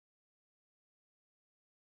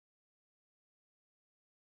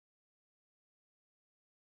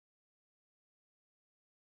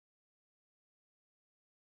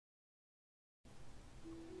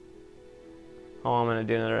Oh, I'm gonna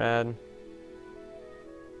do another ad.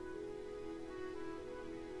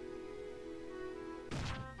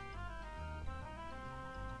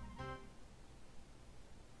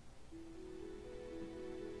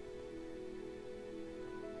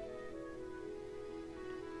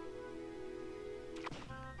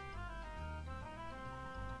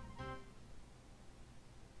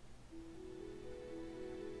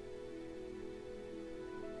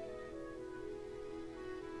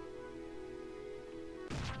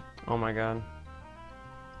 Oh my god.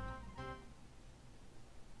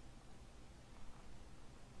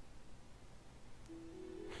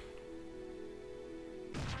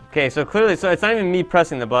 Okay, so clearly, so it's not even me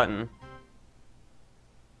pressing the button.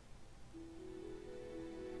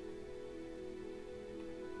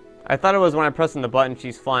 I thought it was when I pressing the button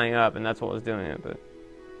she's flying up and that's what was doing it, but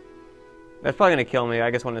that's probably gonna kill me. I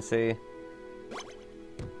just want to see.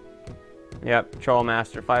 Yep, Troll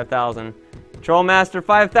Master 5000. Troll Master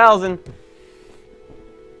 5000.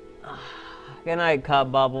 Good night,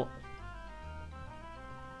 Cup Bubble.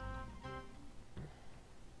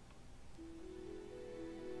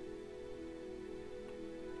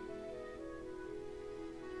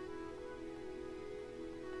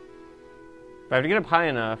 But I have to get up high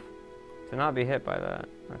enough to not be hit by that.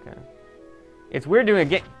 Okay. It's weird doing a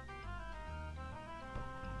game.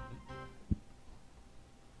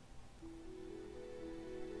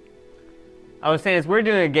 I was saying it's weird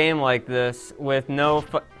doing a game like this with no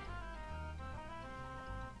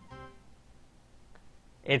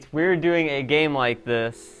It's weird doing a game like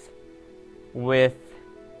this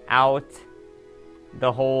without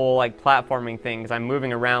the whole like platforming thing, because I'm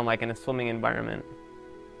moving around like in a swimming environment.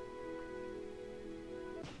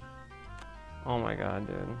 Oh my god,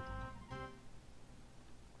 dude.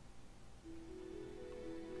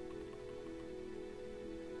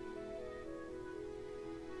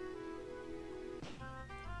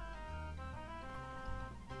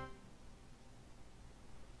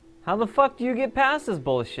 How the fuck do you get past this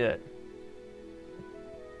bullshit?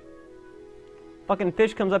 Fucking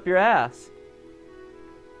fish comes up your ass.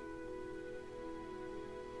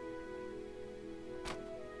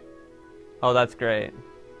 Oh, that's great.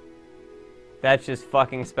 That's just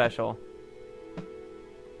fucking special.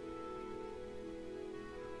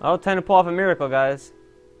 Oh, time to pull off a miracle, guys.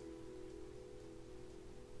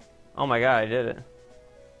 Oh my god, I did it.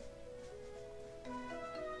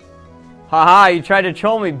 Haha, you tried to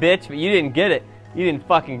troll me, bitch, but you didn't get it. You didn't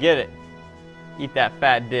fucking get it. Eat that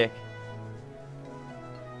fat dick.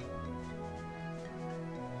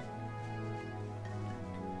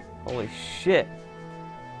 Holy shit.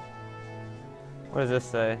 What does this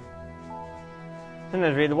say?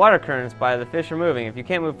 Sometimes read the water currents by the fish are moving. If you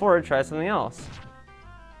can't move forward, try something else.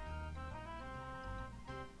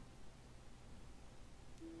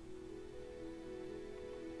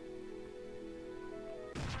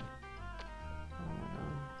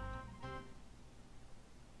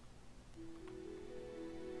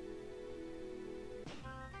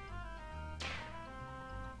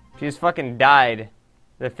 She just fucking died.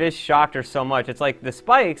 The fish shocked her so much. It's like the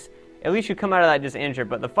spikes, at least you come out of that just injured,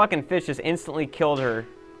 but the fucking fish just instantly killed her.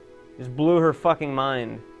 Just blew her fucking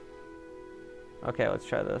mind. Okay, let's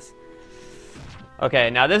try this.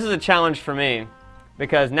 Okay, now this is a challenge for me,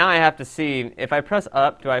 because now I have to see, if I press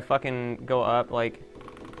up, do I fucking go up, like...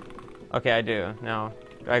 Okay, I do. Now,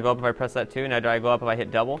 do I go up if I press that too? Now, do I go up if I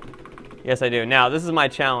hit double? Yes, I do. Now, this is my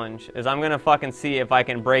challenge, is I'm gonna fucking see if I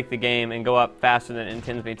can break the game and go up faster than it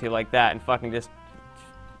intends me to, like that, and fucking just...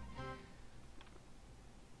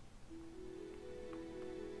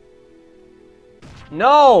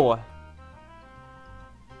 No!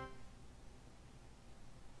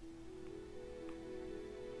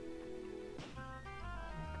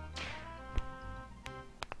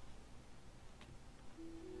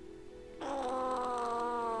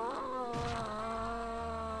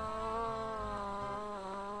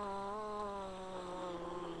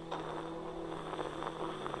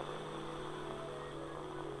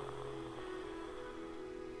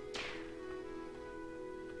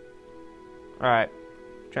 Alright.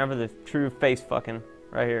 Trying for the true face fucking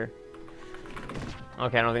right here.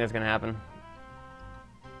 Okay, I don't think that's gonna happen.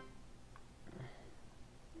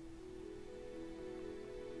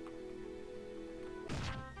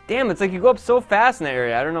 Damn, it's like you go up so fast in that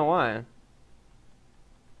area. I don't know why.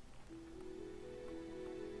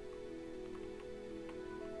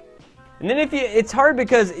 And then if you, it's hard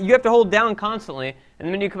because you have to hold down constantly, and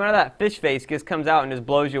then when you come out of that fish face, it just comes out and just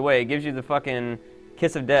blows you away. It gives you the fucking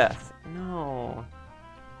kiss of death. No.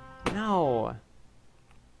 No.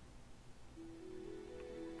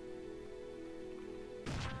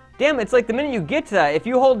 Damn, it's like the minute you get to that, if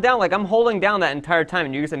you hold down, like I'm holding down that entire time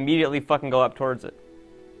and you just immediately fucking go up towards it.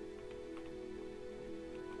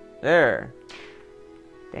 There.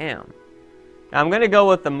 Damn. Now I'm gonna go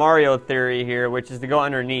with the Mario theory here, which is to go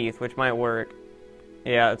underneath, which might work.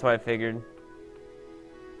 Yeah, that's what I figured.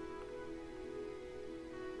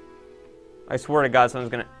 I swear to God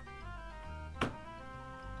someone's gonna...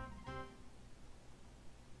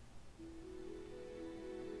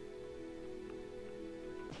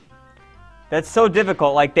 That's so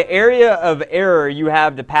difficult. Like, the area of error you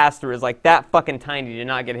have to pass through is like that fucking tiny to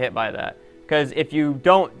not get hit by that. Because if you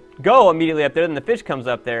don't go immediately up there, then the fish comes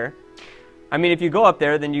up there. I mean, if you go up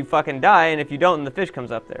there, then you fucking die, and if you don't, then the fish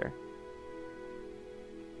comes up there.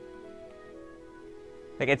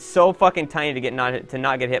 Like, it's so fucking tiny to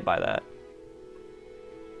not get hit by that.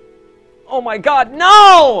 Oh my God,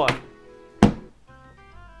 no!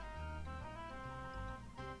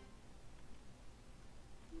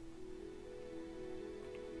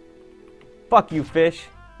 Fuck you, fish.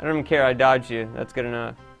 I don't even care, I dodged you. That's good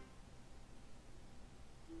enough.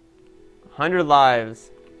 100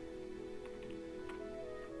 lives.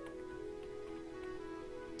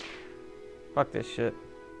 Fuck this shit.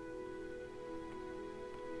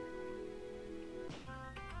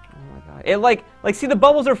 Oh my God. It like see, the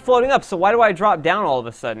bubbles are floating up, so why do I drop down all of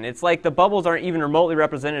a sudden? It's like the bubbles aren't even remotely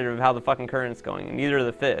representative of how the fucking current's going, and neither are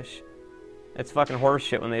the fish. It's fucking horse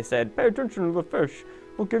shit when they said, pay attention to the fish.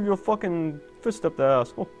 We'll give you a fucking fist up the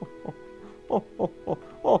ass.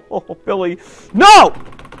 Oh, Billy. No!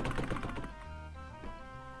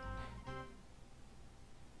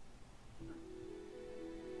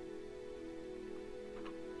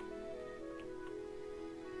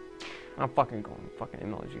 I'm fucking going fucking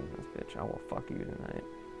MLG in this bitch. I will fuck you tonight.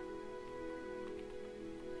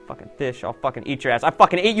 Fucking fish, I'll fucking eat your ass. I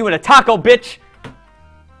fucking ate you in a taco, bitch!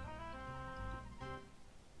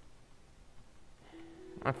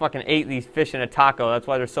 I fucking ate these fish in a taco. That's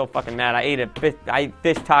why they're so fucking mad. I ate fish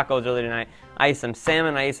tacos earlier tonight. I ate some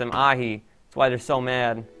salmon, I ate some ahi. That's why they're so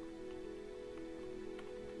mad.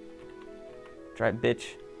 That's right, bitch.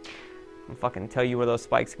 I'll fucking tell you where those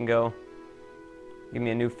spikes can go. Give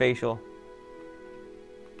me a new facial.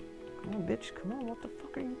 Come on, bitch. Come on. What the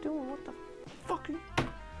fuck are you doing? What the fuck are you...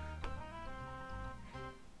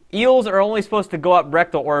 Eels are only supposed to go up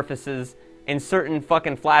rectal orifices in certain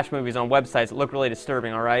fucking Flash movies on websites that look really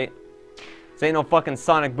disturbing, alright? This ain't no fucking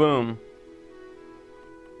Sonic Boom.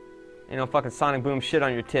 Ain't no fucking Sonic Boom shit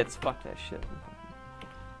on your tits. Fuck that shit.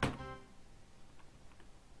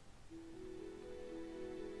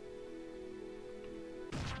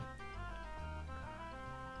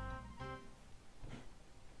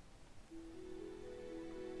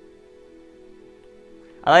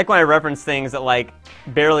 I like when I reference things that, like,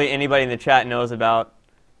 barely anybody in the chat knows about.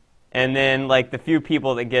 And then, like, the few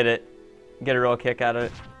people that get it, get a real kick out of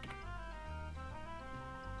it.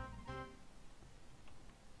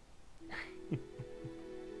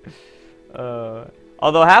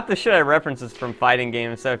 Although half the shit I reference is from fighting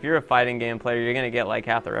games, so if you're a fighting game player, you're gonna get, like,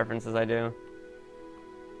 half the references I do.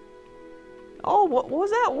 Oh, what was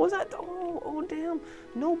that? What was that? Oh, damn.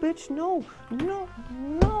 No, bitch, no. No,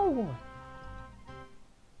 no.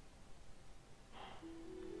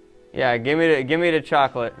 Yeah, give me the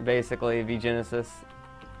chocolate, basically, V-Genesis.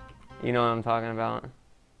 You know what I'm talking about.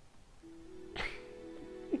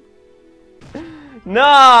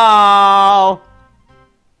 No!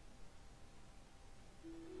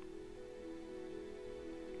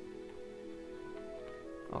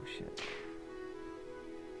 Oh shit.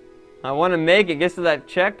 I want to make it get to that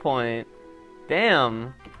checkpoint.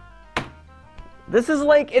 Damn. This is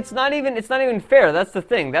like, it's not even fair. That's the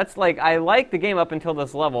thing. That's like, I like the game up until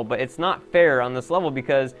this level, but it's not fair on this level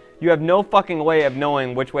because you have no fucking way of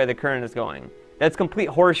knowing which way the current is going. That's complete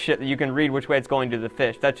horse shit that you can read which way it's going to the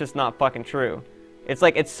fish. That's just not fucking true. It's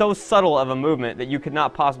like, it's so subtle of a movement that you could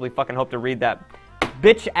not possibly fucking hope to read that.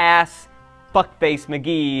 Bitch ass, fuckface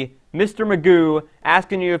McGee, Mr. Magoo,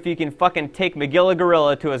 asking you if you can fucking take McGilla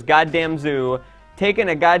Gorilla to his goddamn zoo, taking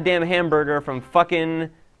a goddamn hamburger from fucking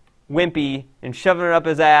Wimpy and shoving it up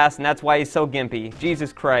his ass, and that's why he's so gimpy.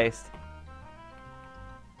 Jesus Christ.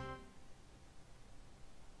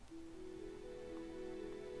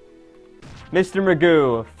 Mr.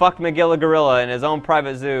 Magoo, fuck McGilla Gorilla in his own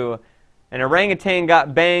private zoo. An orangutan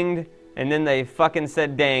got banged, and then they fucking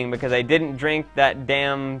said dang because they didn't drink that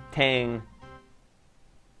damn tang.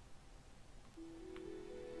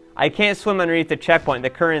 I can't swim underneath the checkpoint. The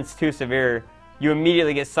current's too severe. You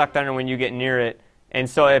immediately get sucked under when you get near it. And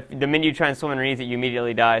so if the minute you try and swim underneath it, you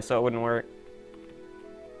immediately die, so it wouldn't work.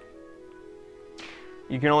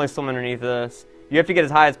 You can only swim underneath this. You have to get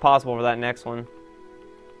as high as possible for that next one.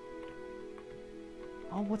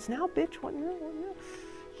 Oh, what's now, bitch? What now? What now?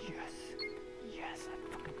 Yes.